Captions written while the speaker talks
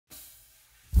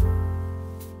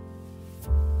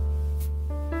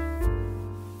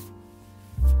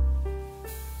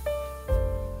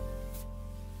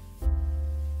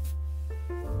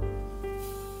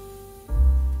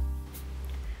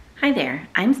Hi there,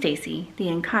 I'm Stacy, the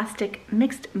Encaustic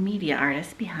mixed media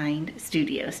artist behind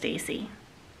Studio Stacy.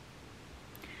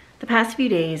 The past few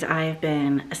days I've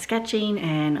been sketching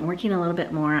and working a little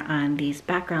bit more on these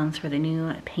backgrounds for the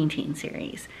new painting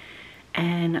series.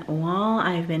 And while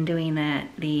I've been doing that,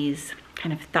 these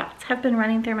kind of thoughts have been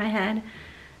running through my head.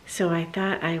 So I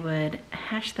thought I would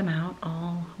hash them out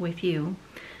all with you.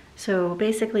 So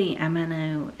basically I'm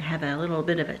gonna have a little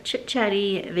bit of a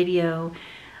chit-chatty video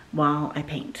while I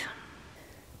paint.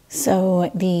 So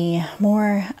the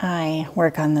more I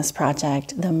work on this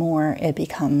project, the more it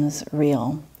becomes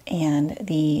real, and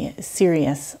the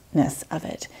seriousness of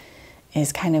it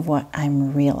is kind of what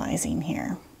I'm realizing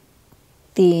here.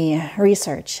 The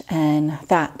research and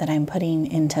thought that I'm putting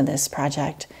into this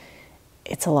project,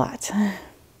 it's a lot.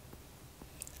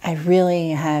 I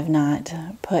really have not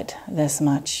put this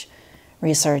much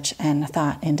research and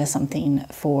thought into something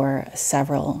for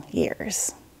several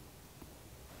years.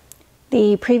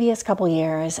 The previous couple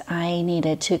years, I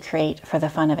needed to create for the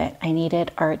fun of it. I needed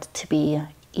art to be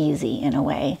easy in a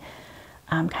way,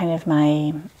 kind of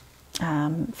my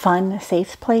fun,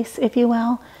 safe place, if you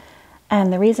will.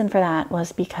 And the reason for that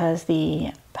was because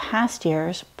the past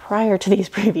years, prior to these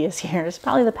previous years,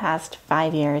 probably the past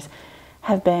 5 years,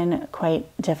 have been quite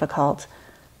difficult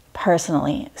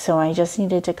personally. So I just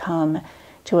needed to come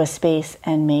to a space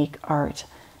and make art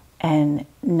and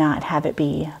not have it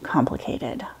be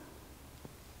complicated.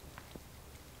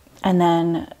 And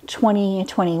then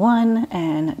 2021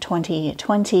 and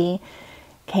 2020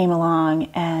 came along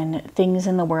and things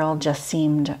in the world just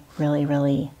seemed really,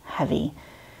 really heavy.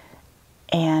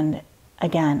 And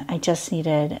again, I just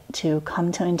needed to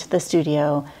come into the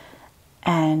studio,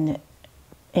 and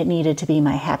it needed to be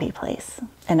my happy place.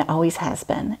 And it always has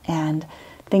been. And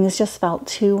things just felt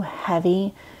too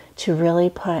heavy to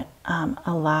really put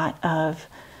a lot of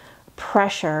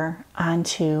pressure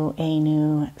onto a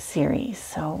new series.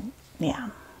 So yeah.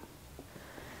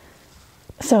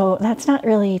 So that's not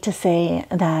really to say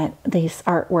that this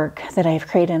artwork that I've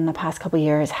created in the past couple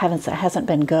years hasn't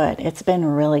been good. It's been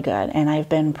really good, and I've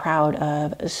been proud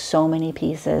of so many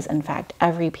pieces. In fact,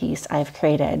 every piece I've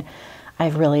created,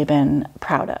 I've really been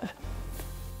proud of.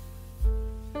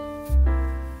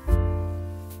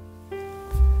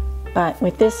 But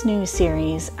with this new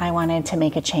series, I wanted to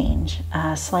make a change,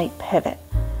 a slight pivot.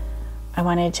 I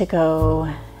wanted to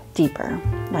go deeper,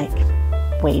 like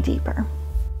way deeper.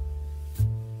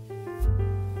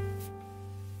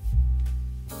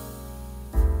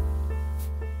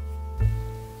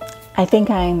 I think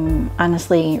I'm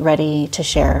honestly ready to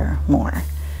share more,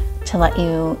 to let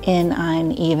you in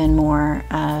on even more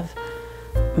of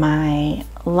my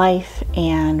life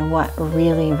and what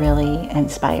really, really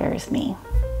inspires me.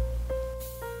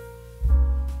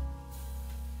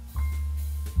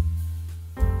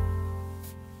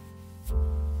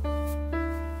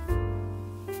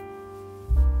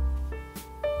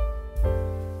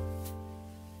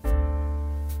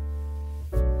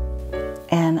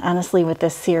 And honestly, with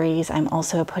this series, I'm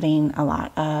also putting a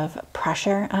lot of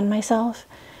pressure on myself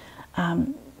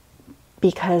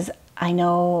because I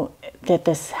know that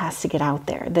this has to get out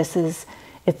there. This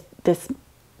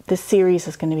series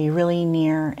is going to be really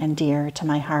near and dear to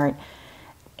my heart,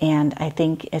 and I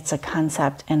think it's a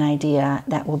concept and idea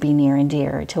that will be near and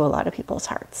dear to a lot of people's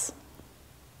hearts.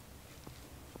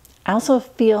 I also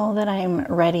feel that I'm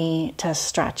ready to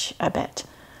stretch a bit.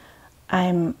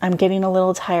 I'm getting a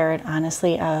little tired,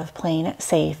 honestly, of playing it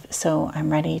safe, so I'm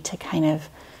ready to kind of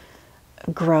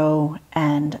grow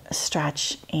and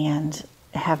stretch and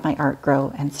have my art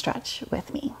grow and stretch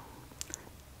with me.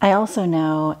 I also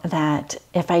know that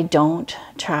if I don't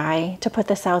try to put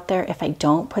this out there, if I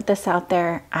don't put this out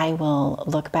there, I will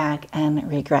look back and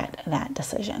regret that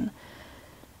decision.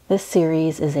 This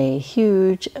series is a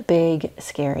huge, big,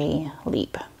 scary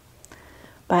leap.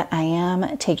 But I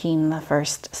am taking the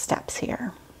first steps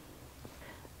here.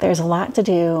 There's a lot to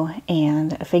do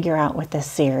and figure out with this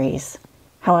series.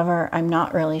 However, I'm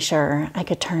not really sure I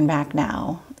could turn back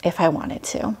now if I wanted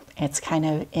to. It's kind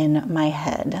of in my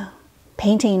head.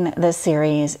 Painting this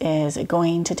series is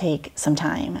going to take some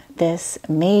time. This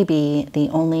may be the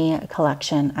only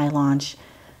collection I launch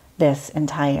this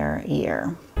entire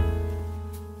year.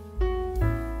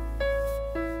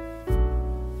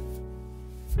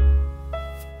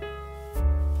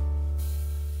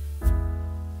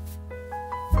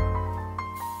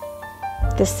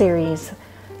 This series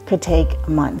could take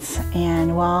months,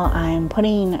 and while I'm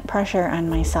putting pressure on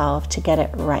myself to get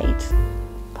it right,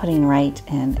 putting right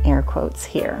in air quotes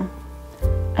here,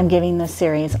 I'm giving this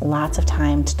series lots of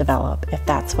time to develop if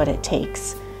that's what it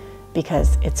takes,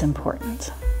 because it's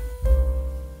important.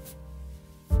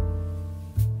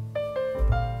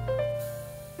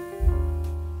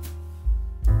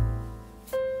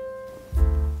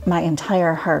 My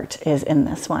entire heart is in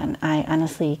this one. I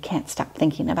honestly can't stop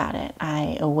thinking about it.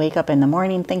 I wake up in the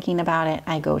morning thinking about it.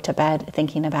 I go to bed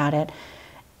thinking about it.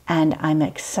 And I'm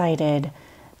excited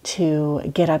to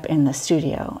get up in the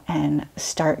studio and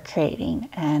start creating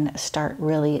and start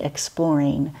really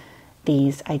exploring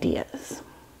these ideas.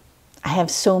 I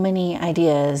have so many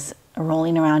ideas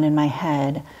rolling around in my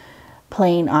head,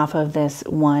 playing off of this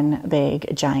one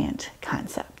big giant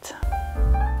concept.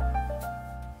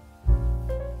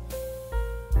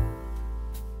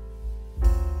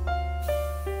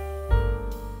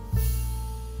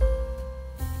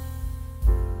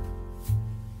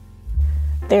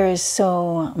 There is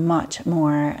so much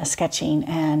more sketching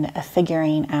and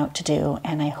figuring out to do,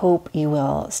 and I hope you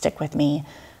will stick with me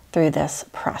through this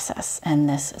process and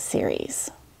this series.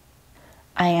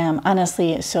 I am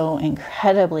honestly so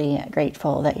incredibly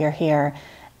grateful that you're here,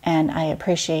 and I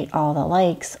appreciate all the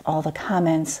likes, all the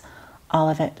comments, all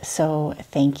of it. So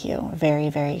thank you. Very,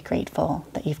 very grateful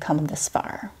that you've come this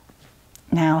far.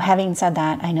 Now, having said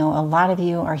that, I know a lot of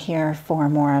you are here for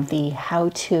more of the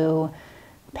how-to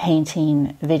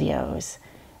painting videos,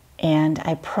 and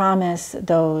I promise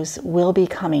those will be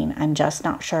coming. I'm just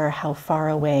not sure how far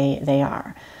away they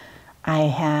are.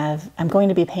 I'm going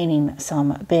to be painting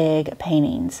some big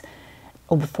paintings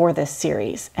for this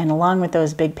series, and along with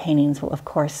those big paintings will of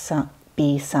course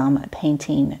be some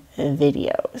painting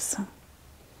videos.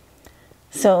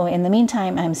 So in the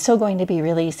meantime, I'm still going to be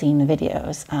releasing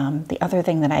videos. The other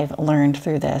thing that I've learned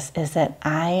through this is that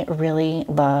I really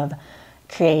love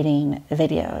creating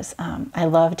videos. I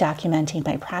love documenting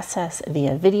my process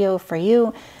via video for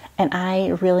you, and I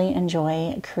really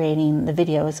enjoy creating the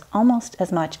videos almost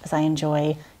as much as I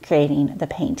enjoy creating the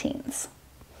paintings.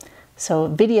 So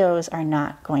videos are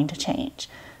not going to change.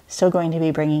 Still going to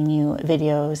be bringing you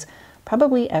videos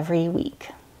probably every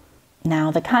week.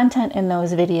 Now, the content in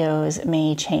those videos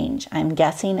may change. I'm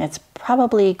guessing it's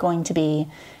probably going to be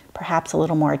perhaps a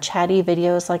little more chatty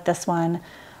videos like this one,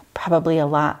 probably a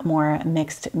lot more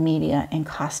mixed media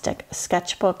encaustic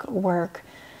sketchbook work,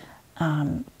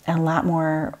 and a lot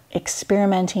more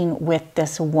experimenting with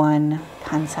this one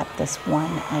concept, this one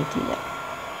idea.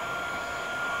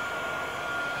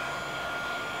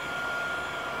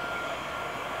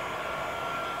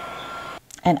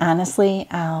 And honestly,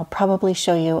 I'll probably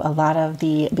show you a lot of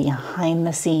the behind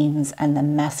the scenes and the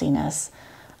messiness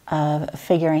of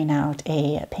figuring out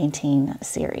a painting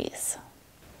series.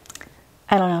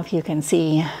 I don't know if you can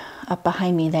see up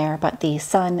behind me there, but the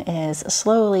sun is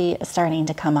slowly starting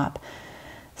to come up.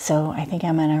 So I think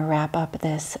I'm going to wrap up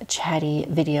this chatty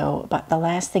video. But the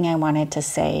last thing I wanted to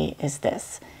say is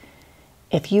this.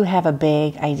 If you have a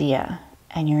big idea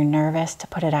and you're nervous to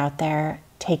put it out there,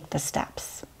 take the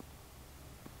steps.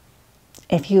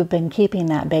 If you've been keeping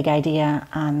that big idea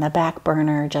on the back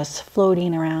burner, just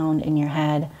floating around in your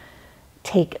head,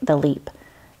 take the leap.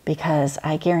 Because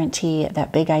I guarantee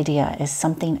that big idea is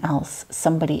something else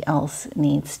somebody else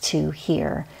needs to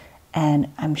hear.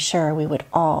 And I'm sure we would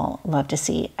all love to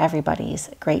see everybody's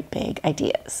great big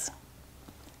ideas.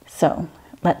 So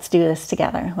let's do this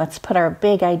together. Let's put our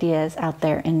big ideas out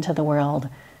there into the world,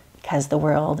 because the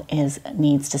world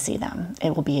needs to see them.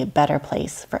 It will be a better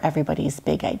place for everybody's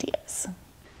big ideas.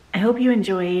 I hope you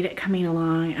enjoyed coming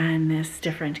along on this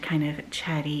different kind of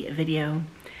chatty video.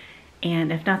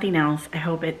 And if nothing else, I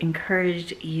hope it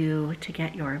encouraged you to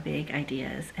get your big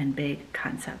ideas and big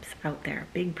concepts out there,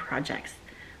 big projects.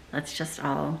 Let's just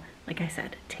all, like I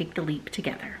said, take the leap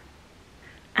together.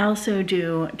 I also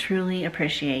do truly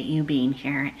appreciate you being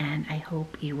here, and I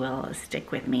hope you will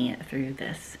stick with me through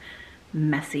this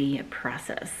messy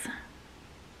process.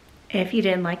 If you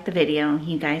did like the video,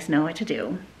 you guys know what to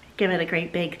do. Give it a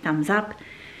great big thumbs up.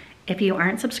 If you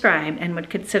aren't subscribed and would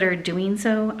consider doing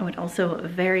so, I would also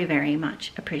very, very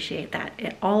much appreciate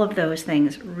that. All of those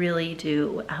things really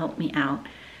do help me out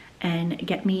and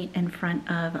get me in front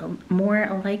of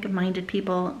more like-minded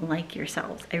people like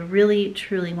yourselves. I really,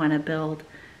 truly want to build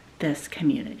this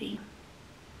community.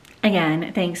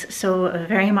 Again, thanks so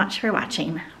very much for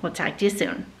watching. We'll talk to you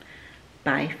soon.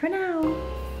 Bye for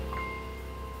now.